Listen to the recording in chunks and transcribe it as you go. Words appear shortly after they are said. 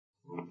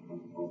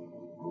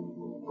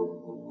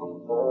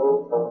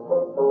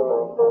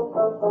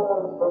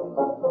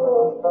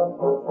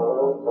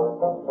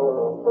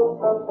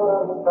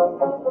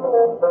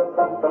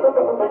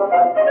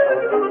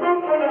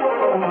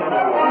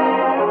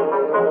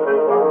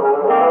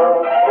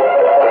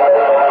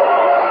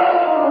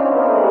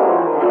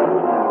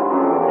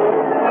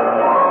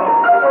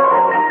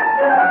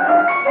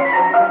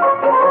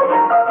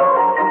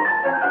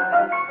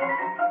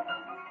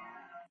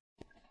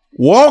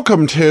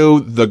Welcome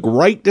to the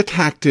Great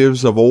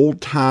Detectives of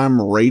Old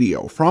Time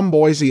Radio. From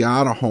Boise,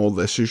 Idaho,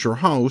 this is your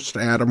host,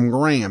 Adam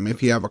Graham.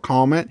 If you have a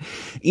comment,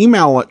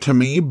 email it to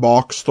me,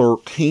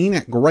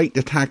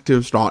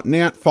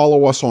 box13@greatdetectives.net.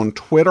 Follow us on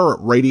Twitter at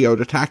Radio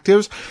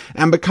Detectives,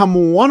 and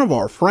become one of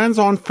our friends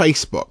on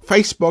Facebook,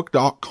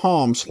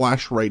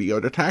 facebook.com/Radio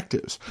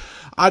Detectives.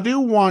 I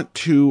do want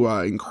to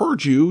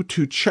encourage you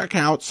to check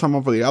out some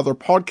of the other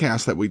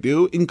podcasts that we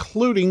do,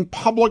 including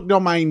Public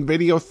Domain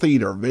Video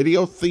Theater,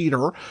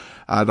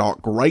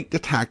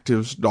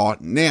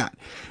 greatdetectives.net.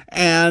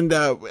 And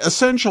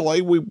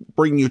essentially, we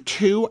bring you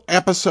 2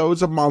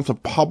 episodes a month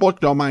of public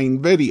domain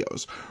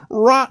videos.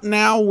 Right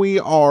now, we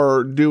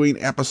are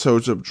doing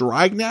episodes of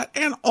Dragnet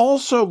and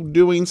also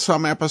doing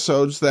some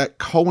episodes that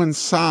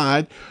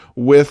coincide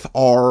with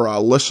our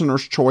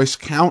Listener's Choice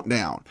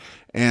Countdown.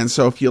 And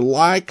so if you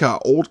like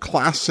old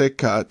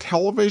classic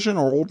television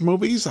or old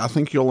movies, I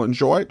think you'll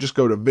enjoy it. Just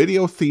go to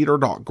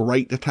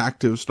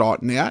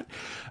videotheater.greatdetectives.net.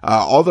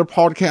 Other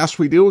podcasts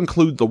we do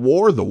include The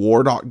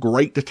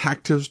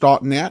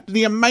war.greatdetectives.net,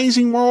 The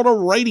Amazing World of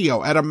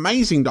Radio at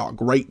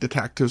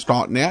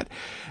amazing.greatdetectives.net,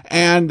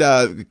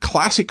 and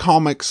Classic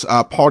Comics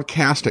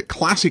podcast at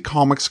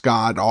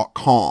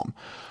classiccomicsguy.com.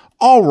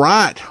 All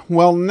right.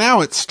 Well,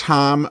 now it's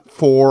time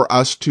for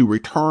us to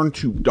return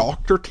to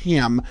Dr.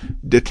 Tim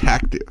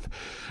Detective.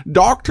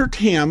 Dr.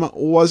 Tim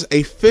was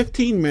a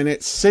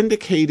 15-minute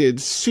syndicated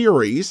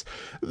series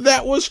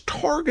that was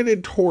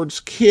targeted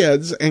towards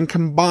kids and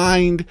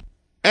combined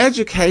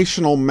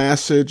educational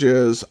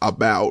messages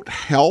about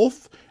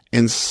health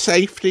and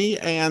safety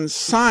and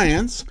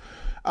science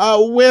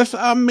with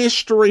a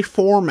mystery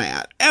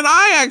format. And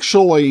I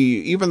actually,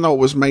 even though it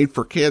was made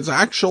for kids,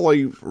 I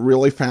actually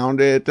really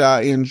found it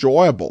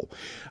enjoyable.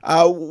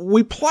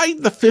 We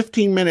played the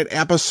 15-minute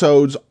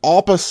episodes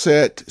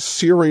opposite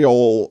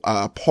serial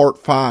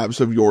part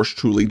 5s of Yours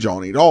Truly,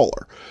 Johnny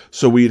Dollar.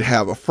 So we'd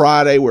have a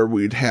Friday where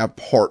we'd have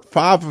part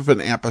 5 of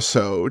an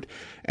episode,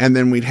 and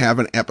then we'd have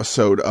an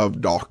episode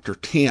of Dr.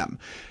 Tim.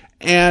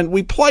 And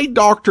we played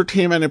Dr.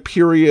 Tim in a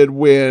period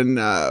when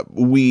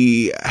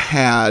we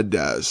had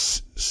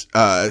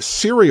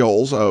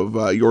serials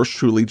of Yours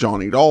Truly,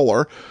 Johnny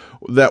Dollar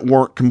that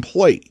weren't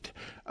complete.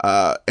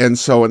 And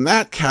so in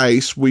that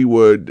case, we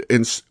would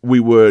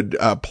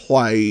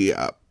play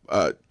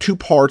 2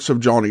 parts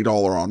of Johnny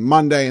Dollar on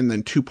Monday and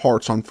then 2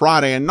 parts on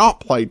Friday and not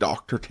play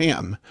Dr.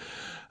 Tim.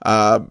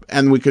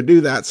 And we could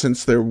do that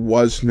since there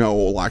was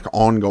no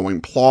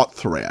ongoing plot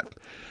thread.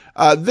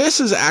 This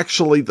is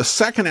actually the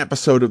 2nd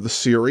episode of the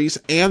series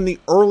and the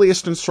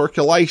earliest in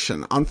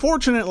circulation.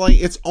 Unfortunately,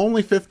 it's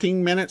only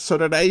 15 minutes, so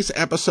today's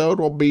episode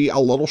will be a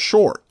little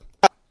short.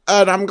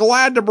 And I'm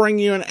glad to bring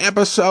you an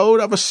episode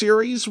of a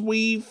series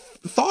we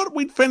thought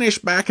we'd finish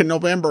back in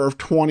November of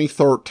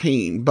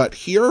 2013. But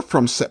here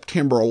from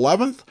September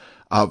 11th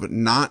of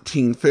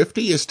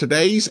 1950 is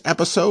today's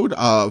episode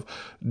of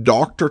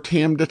Dr.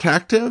 Tim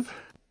Detective.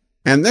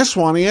 And this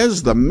one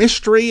is The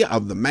Mystery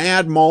of the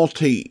Mad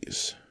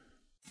Maltese.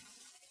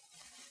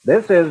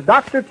 This is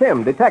Dr.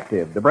 Tim,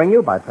 Detective, to bring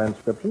you by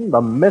transcription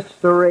The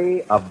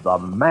Mystery of the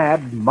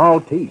Mad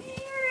Maltese.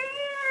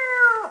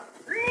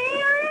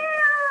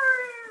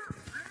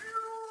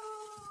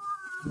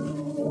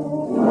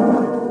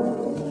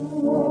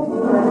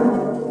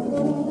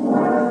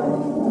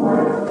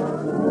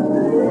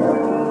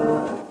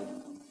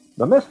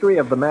 The Mystery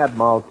of the Mad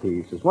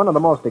Maltese is one of the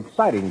most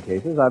exciting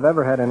cases I've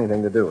ever had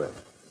anything to do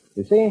with.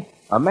 You see,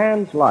 a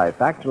man's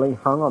life actually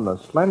hung on the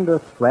slender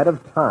thread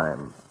of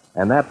time.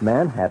 And that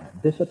man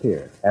had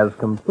disappeared, as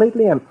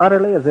completely and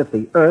utterly as if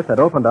the earth had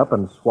opened up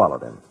and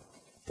swallowed him.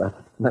 But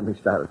let me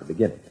start at the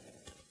beginning.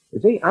 You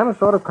see, I'm a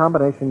sort of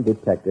combination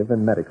detective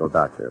and medical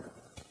doctor.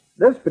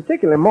 This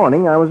particular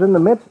morning, I was in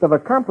the midst of a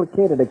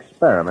complicated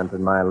experiment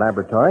in my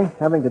laboratory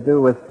having to do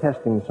with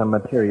testing some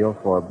material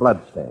for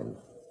bloodstains.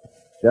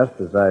 Just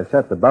as I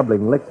set the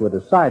bubbling liquid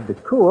aside to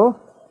cool,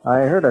 I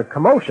heard a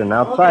commotion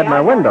outside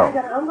my window.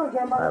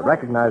 I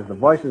recognized the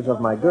voices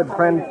of my good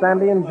friends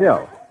Sandy and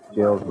Jill.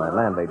 Jill's my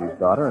landlady's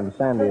daughter, and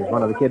Sandy is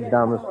one of the kids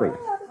down the street.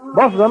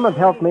 Both of them have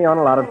helped me on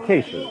a lot of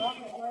cases.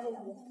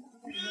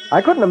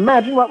 I couldn't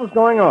imagine what was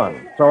going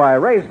on, so I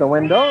raised the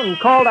window and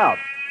called out,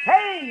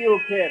 "Hey, you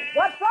kids,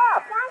 what's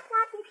up?" Gosh,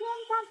 Dr. Tim,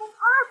 something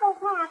awful's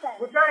happened.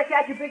 We're trying to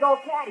catch a big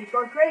old cat. He's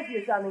gone crazy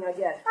or something, I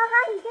guess.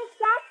 He just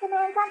jacked the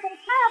man something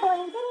terrible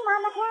and he hit him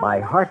on the head.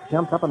 My heart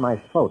jumped up in my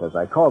throat as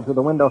I called through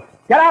the window,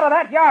 "Get out of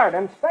that yard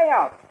and stay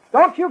out.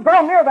 Don't you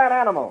go near that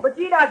animal." But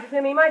gee, Dr.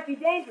 Tim, he might be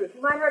dangerous.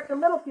 He might hurt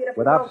some little kid.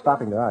 Without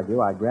stopping to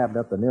argue, I grabbed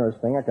up the nearest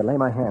thing I could lay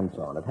my hands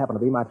on. It happened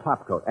to be my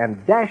topcoat,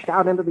 and dashed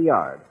out into the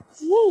yard.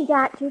 Gee,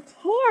 Dr.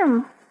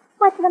 Tim,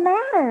 what's the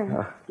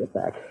matter? Get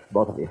back,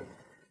 both of you.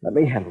 Let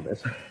me handle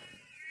this.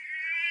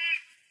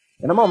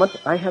 In a moment,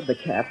 I had the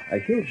cat, a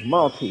huge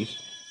Maltese,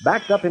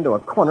 backed up into a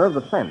corner of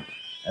the fence,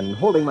 and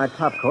holding my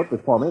topcoat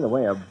before me the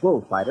way a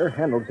bullfighter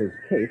handles his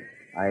cape,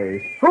 I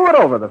threw it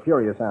over the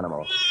furious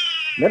animal.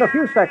 In a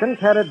few seconds,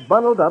 had it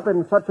bundled up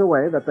in such a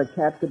way that the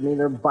cat could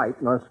neither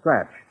bite nor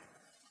scratch.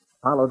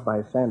 Followed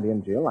by Sandy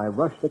and Jill, I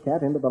rushed the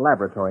cat into the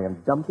laboratory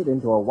and dumped it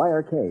into a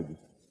wire cage.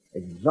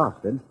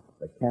 Exhausted,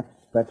 the cat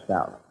stretched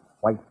out,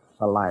 white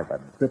saliva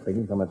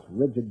dripping from its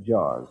rigid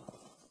jaws.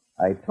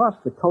 I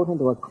tossed the coat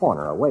into a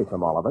corner away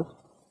from all of us,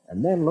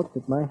 and then looked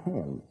at my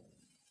hands.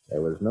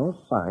 There was no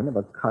sign of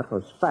a cut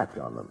or scratch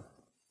on them.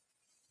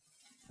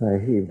 I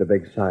heaved a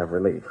big sigh of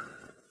relief.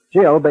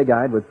 Jill,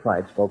 big-eyed with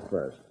fright, spoke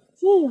first.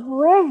 Gee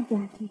whiz,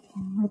 Dr.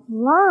 Tim, what's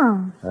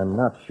wrong? I'm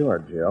not sure,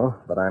 Jill,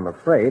 but I'm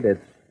afraid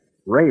it's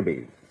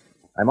rabies.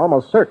 I'm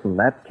almost certain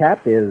that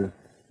cat is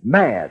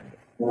mad.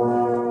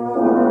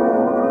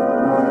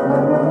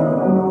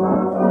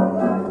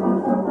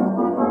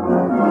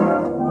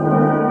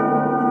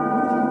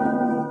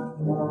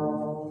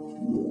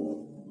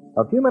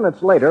 A few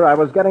minutes later, I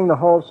was getting the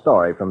whole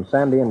story from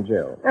Sandy and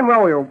Jill. And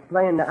while we were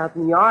playing out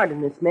in the yard,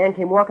 and this man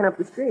came walking up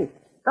the street.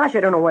 Gosh,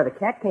 I don't know where the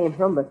cat came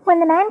from, but... When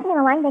the man came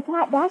along, the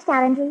cat dashed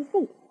out into his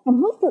feet,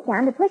 and he stooped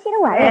down to push it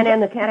away.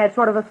 And the cat had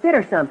sort of a fit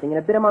or something, and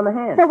it bit him on the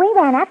hand. So we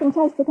ran up and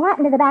chased the cat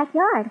into the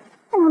backyard.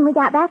 And when we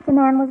got back, the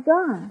man was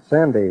gone.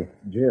 Sandy,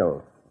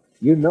 Jill,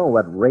 you know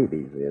what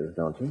rabies is,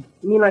 don't you?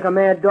 You mean like a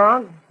mad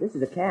dog? This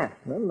is a cat.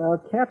 Well, now,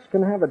 cats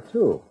can have it,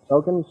 too.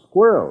 So can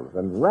squirrels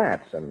and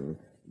rats and,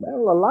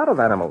 well, a lot of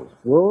animals.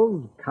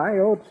 Wolves,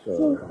 coyotes, Gee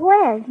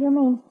whiz, you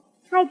mean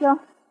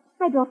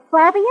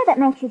hydrophobia that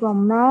makes you go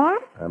mad?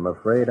 I'm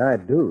afraid I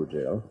do,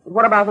 Jill. But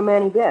what about the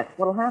man he bit?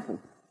 What'll happen?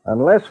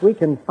 Unless we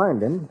can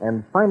find him,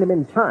 and find him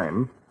in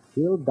time,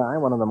 he'll die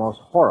one of the most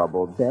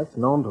horrible deaths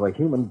known to a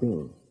human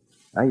being.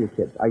 Now, you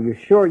kids, are you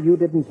sure you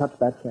didn't touch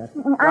that cat?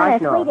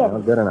 Honest, no. we didn't.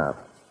 Well, good enough.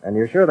 And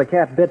you're sure the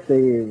cat bit the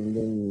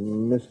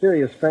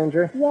mysterious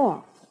stranger? Yes.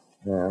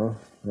 Well,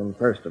 then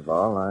first of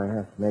all, I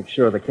have to make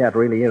sure the cat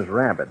really is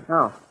rabid.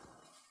 How?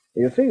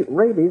 You see,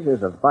 rabies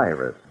is a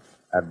virus,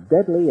 a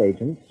deadly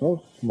agent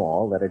so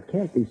small that it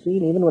can't be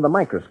seen even with a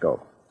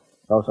microscope.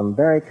 So some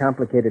very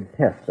complicated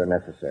tests are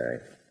necessary.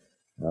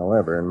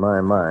 However, in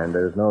my mind,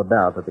 there's no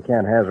doubt that the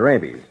cat has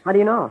rabies. How do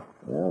you know?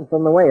 Well,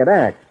 from the way it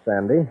acts,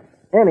 Sandy.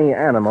 Any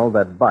animal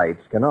that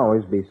bites can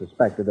always be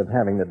suspected of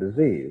having the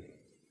disease.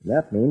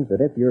 That means that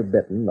if you're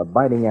bitten, the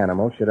biting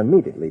animal should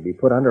immediately be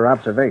put under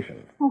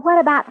observation. Well, what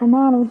about the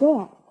man he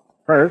bit?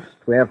 First,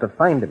 we have to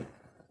find him.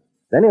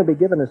 Then he'll be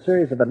given a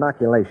series of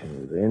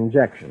inoculations,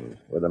 injections,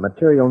 with a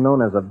material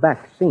known as a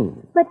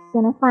vaccine. But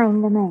gonna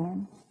find the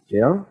man.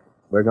 Jill,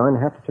 we're going to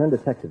have to turn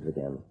detectives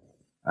again.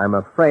 I'm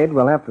afraid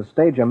we'll have to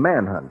stage a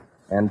manhunt,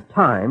 and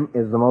time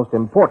is the most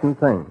important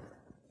thing.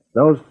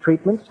 Those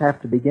treatments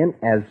have to begin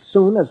as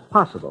soon as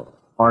possible,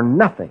 or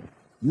nothing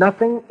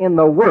in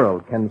the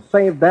world can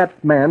save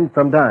that man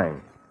from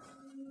dying.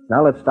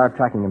 Now let's start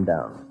tracking him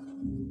down.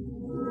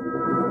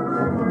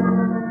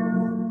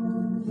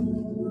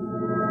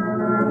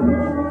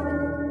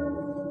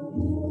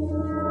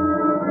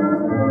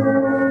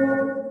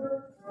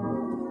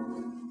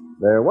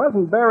 There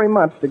wasn't very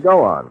much to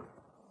go on.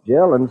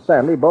 Jill and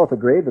Sandy both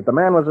agreed that the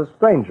man was a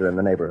stranger in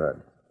the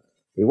neighborhood.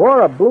 He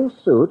wore a blue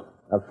suit,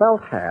 a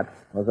felt hat,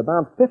 was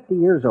about 50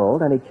 years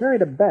old, and he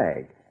carried a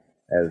bag.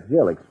 As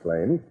Jill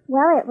explained...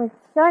 Well, it was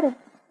sort of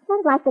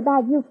like the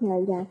bag you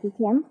carry, Dr.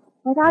 Tim,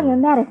 with all your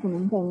medicine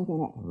and things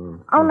in it.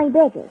 Mm-hmm. Only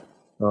bigger.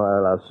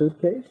 A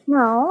suitcase?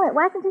 No, it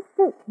wasn't a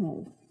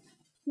suitcase.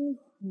 Gee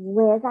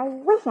whiz, I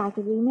wish I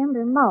could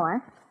remember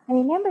more. I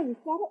remember you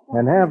said it...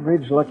 An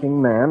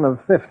average-looking man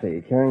of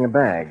 50 carrying a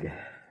bag.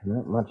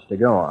 Not much to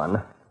go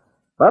on.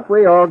 But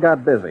we all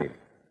got busy.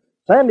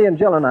 Sandy and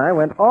Jill and I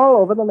went all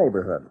over the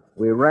neighborhood.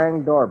 We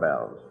rang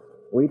doorbells.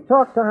 We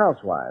talked to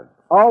housewives,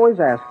 always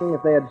asking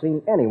if they had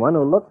seen anyone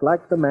who looked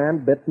like the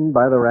man bitten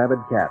by the rabid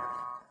cat.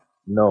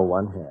 No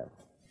one had.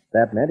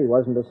 That meant he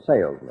wasn't a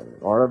salesman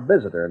or a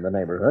visitor in the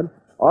neighborhood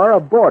or a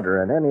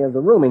boarder in any of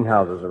the rooming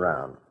houses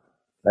around.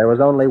 There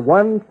was only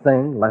one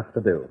thing left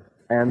to do,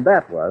 and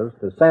that was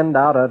to send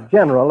out a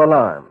general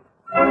alarm.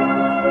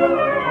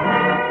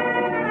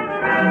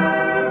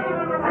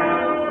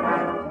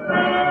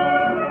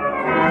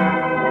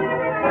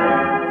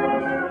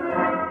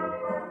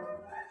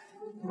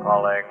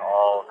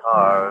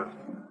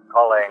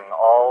 Calling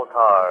all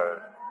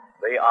cars.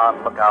 Be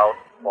on lookout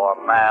for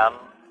man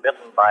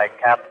bitten by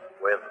cat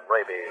with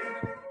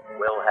rabies.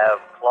 Will have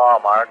claw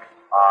marks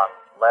on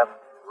left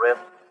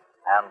wrist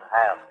and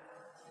hand.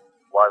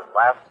 Was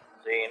last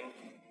seen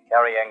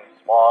carrying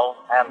small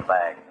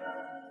handbags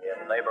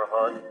in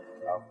neighborhood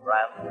of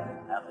Grant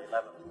and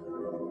 11th.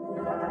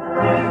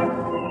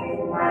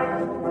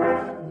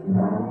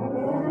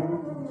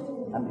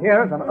 And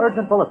here's an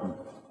urgent bulletin.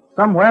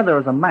 Somewhere there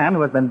is a man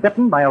who has been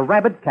bitten by a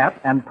rabid cat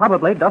and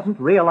probably doesn't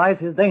realize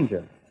his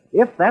danger.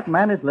 If that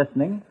man is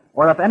listening,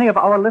 or if any of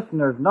our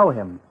listeners know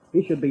him,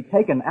 he should be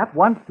taken at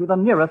once to the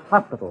nearest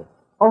hospital.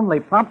 Only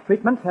prompt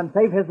treatment can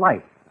save his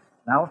life.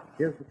 Now,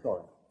 here's the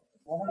story.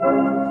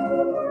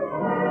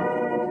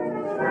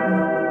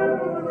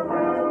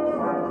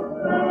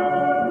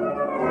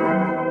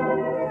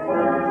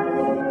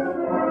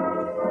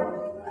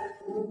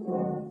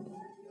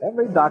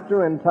 Every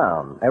doctor in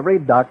town, every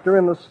doctor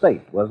in the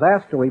state was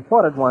asked to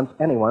report at once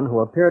anyone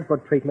who appeared for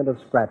treatment of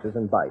scratches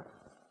and bites.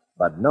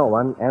 but no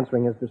one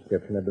answering his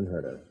description had been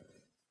heard of.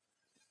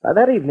 By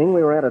that evening,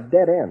 we were at a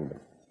dead end.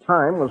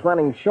 Time was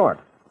running short.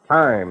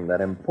 Time,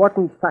 that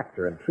important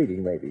factor in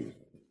treating rabies.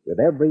 With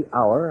every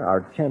hour,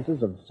 our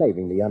chances of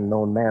saving the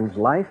unknown man's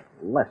life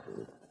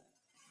lessened.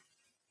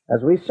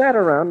 As we sat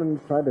around and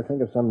tried to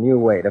think of some new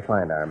way to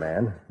find our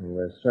man, we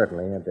were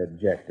certainly a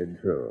dejected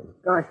crew.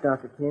 Gosh,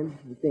 Dr. Tim,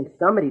 you'd think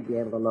somebody'd be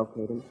able to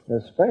locate him.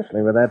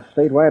 Especially with that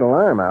statewide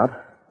alarm out.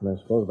 And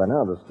I suppose by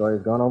now the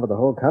story's gone over the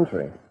whole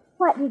country.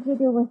 What did you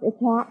do with the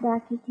cat,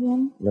 Dr.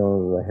 Tim?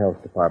 No, the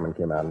health department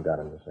came out and got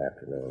him this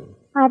afternoon.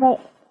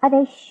 Are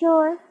they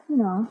sure?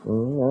 No.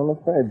 I'm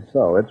afraid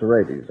so. It's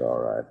rabies, all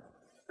right.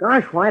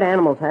 Gosh, why'd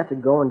animals have to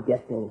go and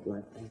get things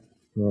like that?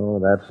 Oh,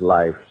 that's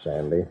life,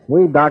 Sandy.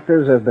 We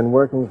doctors have been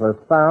working for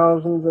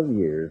thousands of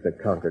years to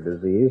conquer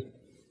disease,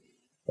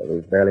 but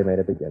we've barely made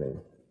a beginning.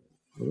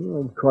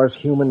 Of course,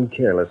 human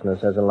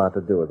carelessness has a lot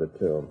to do with it,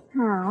 too.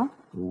 How?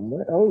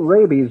 Well,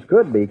 rabies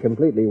could be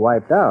completely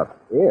wiped out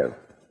if...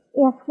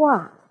 If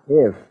what?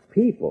 If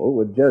people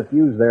would just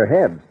use their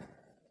heads.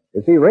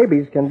 You see,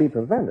 rabies can be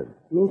prevented.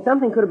 You mean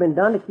something could have been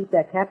done to keep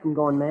that cat from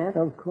going mad?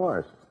 Of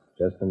course.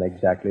 Just in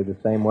exactly the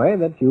same way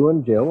that you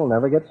and Jill will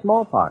never get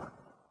smallpox,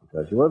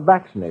 because you were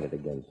vaccinated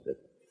against it,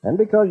 and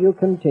because you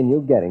continue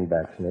getting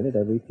vaccinated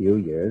every few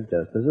years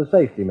just as a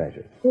safety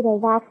measure. Do they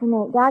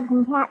vaccinate dogs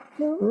and cats,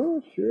 too?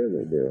 Oh, sure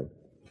they do.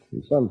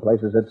 In some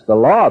places, it's the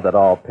law that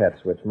all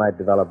pets which might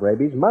develop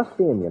rabies must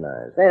be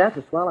immunized. Hey, that's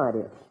a swell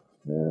idea.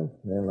 Well,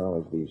 there'll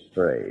always be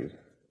strays.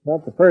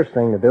 But the first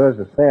thing to do is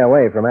to stay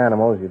away from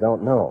animals you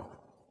don't know.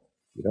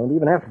 You don't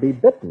even have to be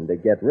bitten to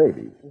get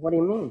rabies. What do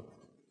you mean?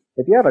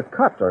 If you have a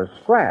cut or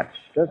scratch,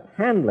 just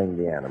handling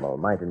the animal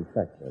might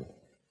infect you.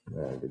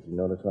 Now, did you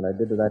notice what I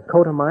did to that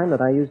coat of mine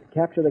that I used to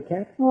capture the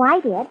cat? Oh,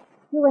 I did.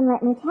 You wouldn't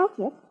let me touch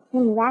it.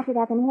 Then you wrapped it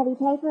up in heavy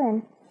paper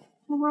and...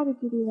 Well, why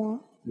did you do that?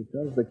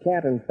 Because the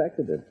cat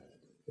infected it.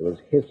 It was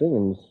hissing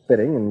and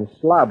spitting and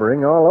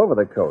slobbering all over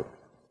the coat.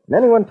 And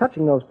anyone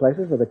touching those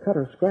places with a cut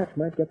or scratch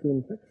might get the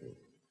infection.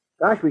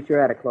 Gosh, we sure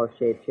had a close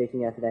shave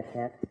chasing after that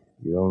cat.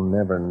 You'll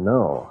never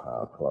know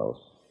how close.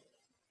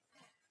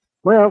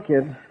 Well,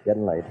 kids,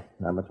 getting late.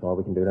 Not much more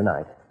we can do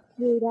tonight.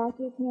 You,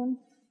 Dr. Tim?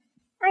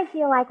 I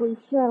feel like we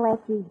sure let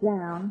you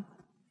down.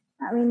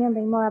 Not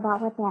remembering more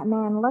about what that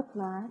man looked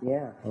like.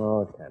 Yeah.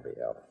 Oh, it can't be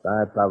helped.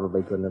 I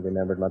probably couldn't have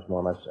remembered much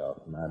more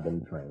myself, and I've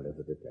been trained as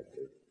a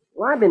detective.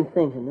 Well, I've been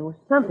thinking there was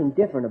something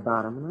different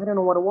about him, and I don't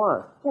know what it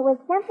was. There was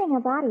something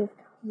about his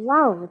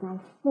clothes, I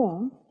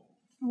think.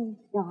 Oh,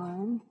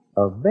 darn.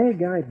 A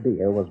vague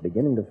idea was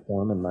beginning to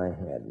form in my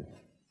head,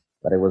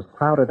 but it was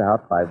crowded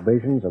out by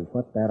visions of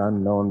what that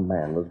unknown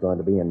man was going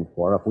to be in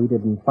for if we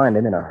didn't find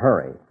him in a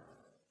hurry.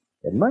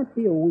 It might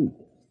be a week,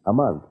 a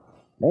month,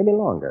 maybe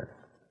longer,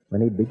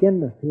 when he'd begin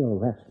to feel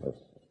restless.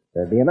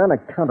 There'd be an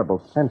unaccountable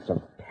sense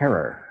of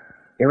terror,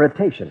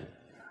 irritation.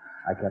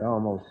 I could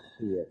almost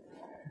see it.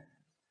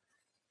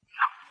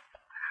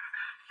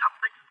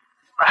 Something's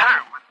the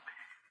matter with me.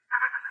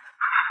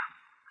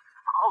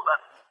 All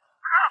that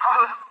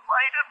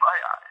light in my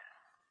eyes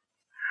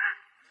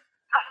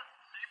doesn't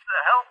seem to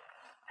help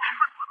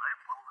even when I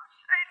pull the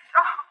shade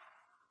down.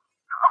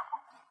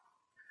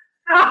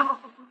 No.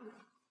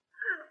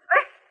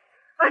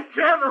 I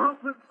can't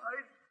open my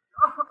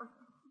jaws.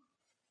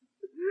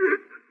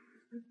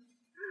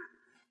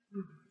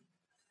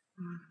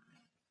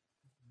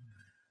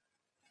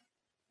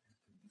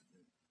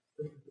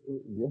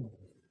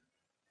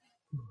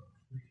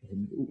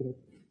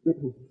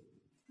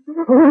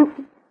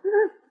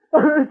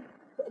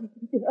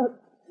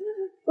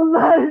 The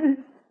light!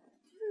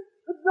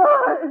 The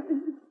noise!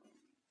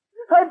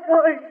 I'm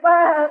going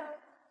mad!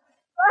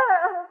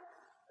 Mad!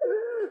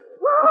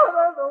 What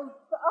are those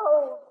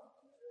sounds?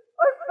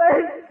 My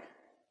face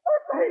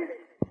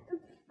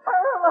is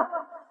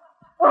paralyzed!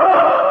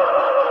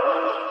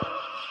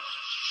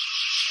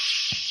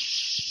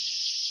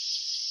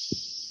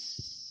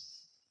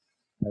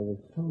 I was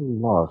so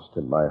lost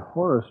in my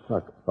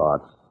horror-struck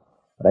thoughts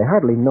that I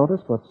hardly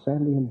noticed what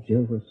Sandy and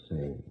Jill were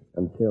saying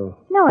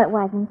until... No, it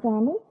wasn't,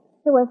 Sandy.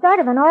 It was sort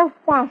of an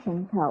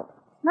old-fashioned coat.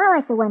 Not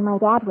like the one my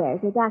dad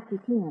wears or Dr.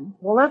 Tim.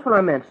 Well, that's what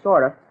I meant,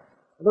 sort of.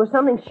 There was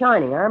something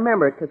shining. I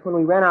remember it because when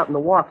we ran out in the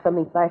walk,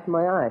 something flashed in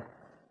my eyes.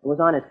 It was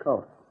on his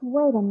coat.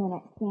 Wait a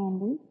minute,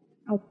 Sandy.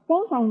 I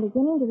think I'm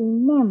beginning to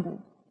remember.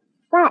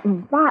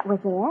 Buttons, that was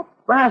it.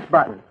 Brass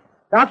buttons.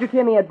 Dr.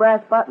 Tim, he had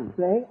brass buttons.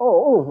 Say?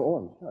 Oh,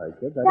 I'm sorry,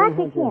 kids.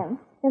 Dr. Tim,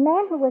 the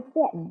man who was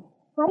bitten,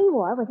 what he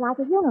wore was like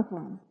a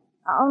uniform.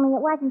 Only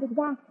it wasn't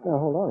exactly. Now,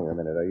 hold on here a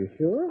minute. Are you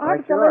sure?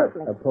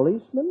 Absolutely. A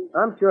policeman?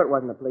 I'm sure it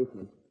wasn't a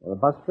policeman. A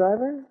bus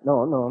driver?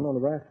 No, the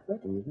brass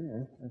buttons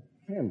there. A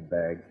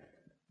handbag.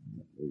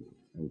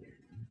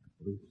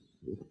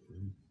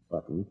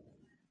 Buttons.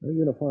 No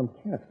uniform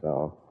cat,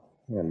 though.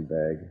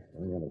 Handbag.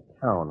 Going out of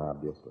town,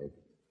 obviously.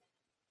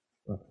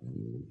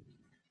 Buttons.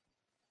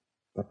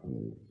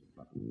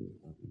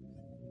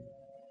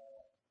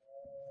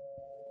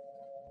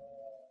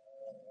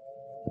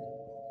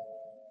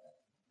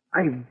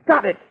 I've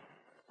got it!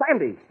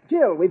 Sandy,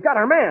 Jill, we've got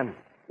our man.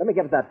 Let me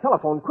get to that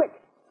telephone quick.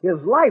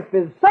 His life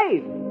is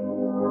saved.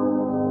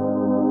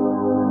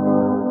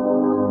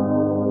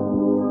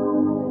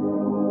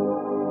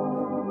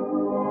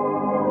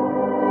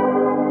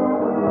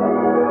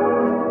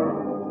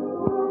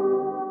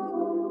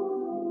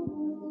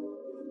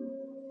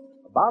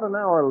 About an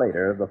hour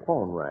later, the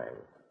phone rang.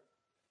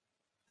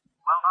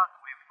 Well, Doc,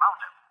 we've found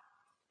him.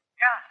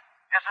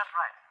 Yes, that's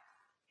right.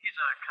 He's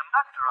a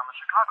conductor on the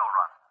Chicago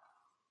run.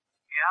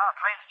 Yeah,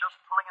 train's just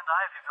pulling into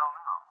Ivyville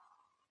now.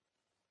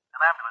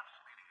 An ambulance is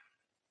meeting him.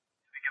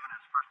 He'll be given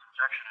his first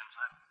injection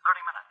inside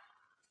 30 minutes.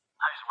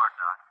 Nice work,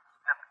 Doc.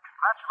 And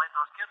congratulate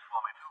those kids for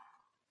me, too.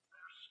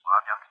 They're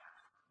smart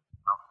youngsters.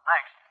 Well,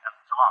 thanks, and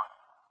so long.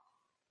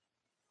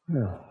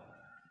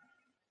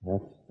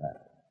 That's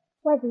that.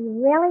 Was he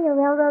really a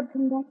railroad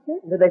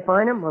conductor? Did they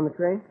find him on the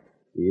train?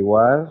 He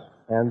was,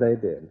 and they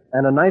did.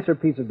 And a nicer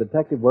piece of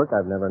detective work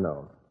I've never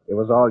known. It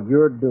was all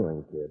your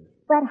doing, kid.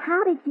 But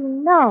how did you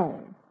know?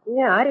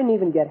 Yeah, I didn't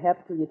even get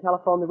hep till you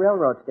telephoned the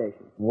railroad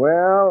station.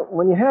 Well,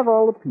 when you have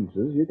all the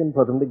pieces, you can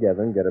put them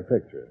together and get a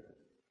picture.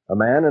 A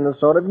man in a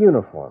sort of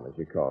uniform, as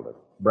you called it.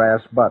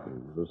 Brass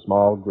buttons, a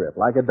small grip,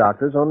 like a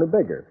doctor's, only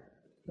bigger.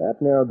 That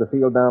narrowed the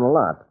field down a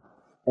lot.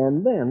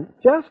 And then,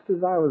 just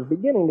as I was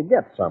beginning to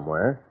get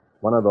somewhere,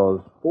 one of those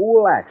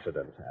fool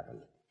accidents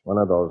happened. One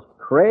of those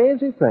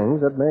crazy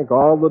things that make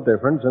all the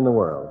difference in the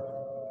world.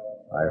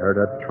 I heard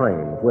a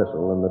train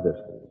whistle in the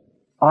distance.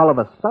 All of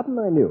a sudden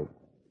I knew.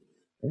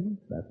 And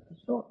that's the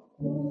story.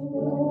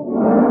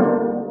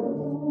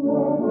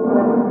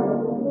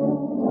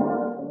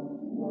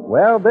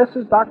 Well, this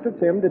is Dr.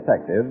 Tim,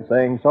 Detective,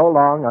 saying so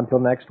long until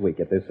next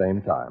week at this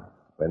same time,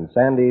 when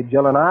Sandy,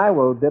 Jill, and I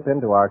will dip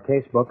into our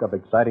casebook of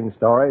exciting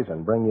stories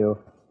and bring you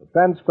the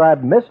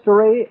transcribed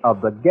mystery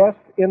of the guest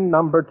in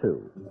number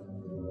 2.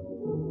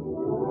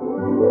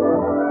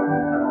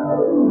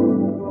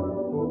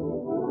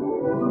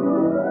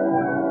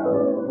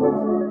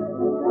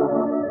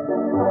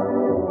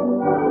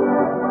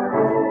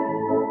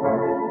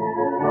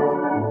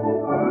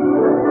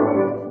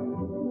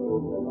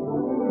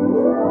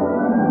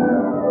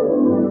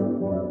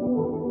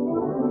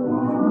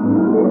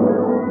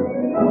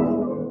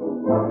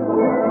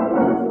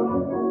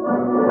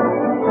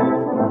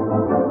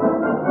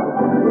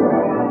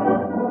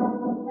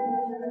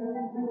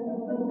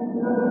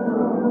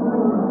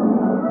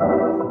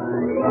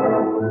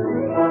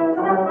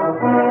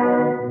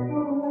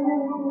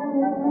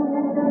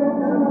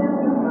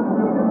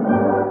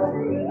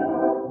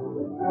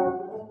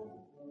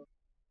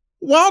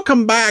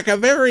 Welcome back. A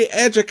very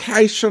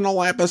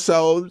educational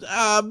episode,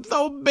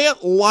 though a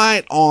bit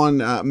light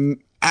on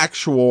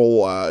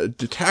actual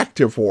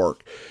detective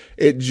work.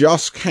 It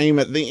just came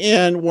at the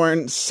end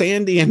when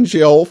Sandy and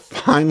Jill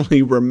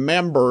finally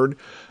remembered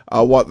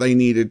what they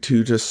needed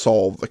to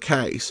solve the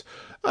case.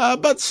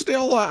 But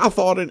still, I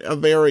thought it a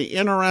very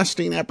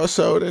interesting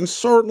episode and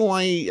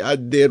certainly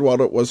did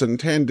what it was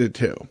intended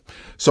to.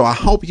 So I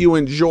hope you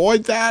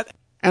enjoyed that.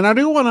 And I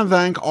do want to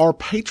thank our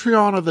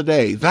Patreon of the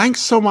day.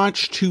 Thanks so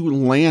much to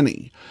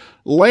Lanny.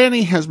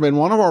 Lanny has been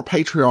one of our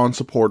Patreon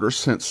supporters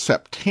since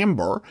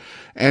September,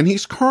 and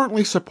he's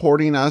currently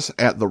supporting us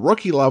at the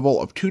rookie level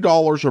of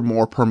 $2 or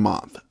more per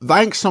month.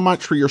 Thanks so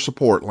much for your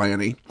support,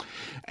 Lanny.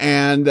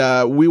 And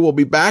we will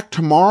be back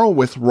tomorrow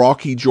with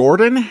Rocky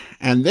Jordan,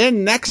 and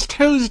then next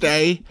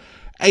Tuesday,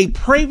 a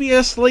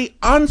previously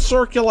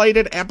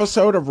uncirculated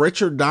episode of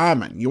Richard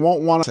Diamond. You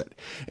won't want it.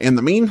 In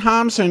the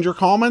meantime, send your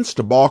comments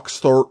to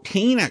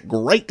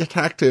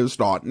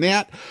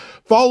box13@greatdetectives.net.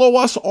 Follow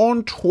us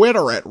on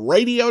Twitter at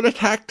Radio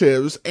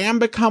Detectives and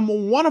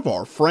become one of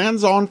our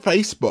friends on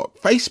Facebook,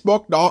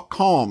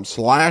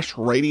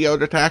 facebook.com/Radio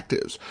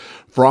Detectives.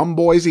 From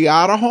Boise,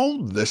 Idaho,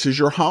 this is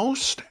your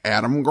host,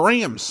 Adam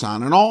Graham,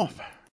 signing off.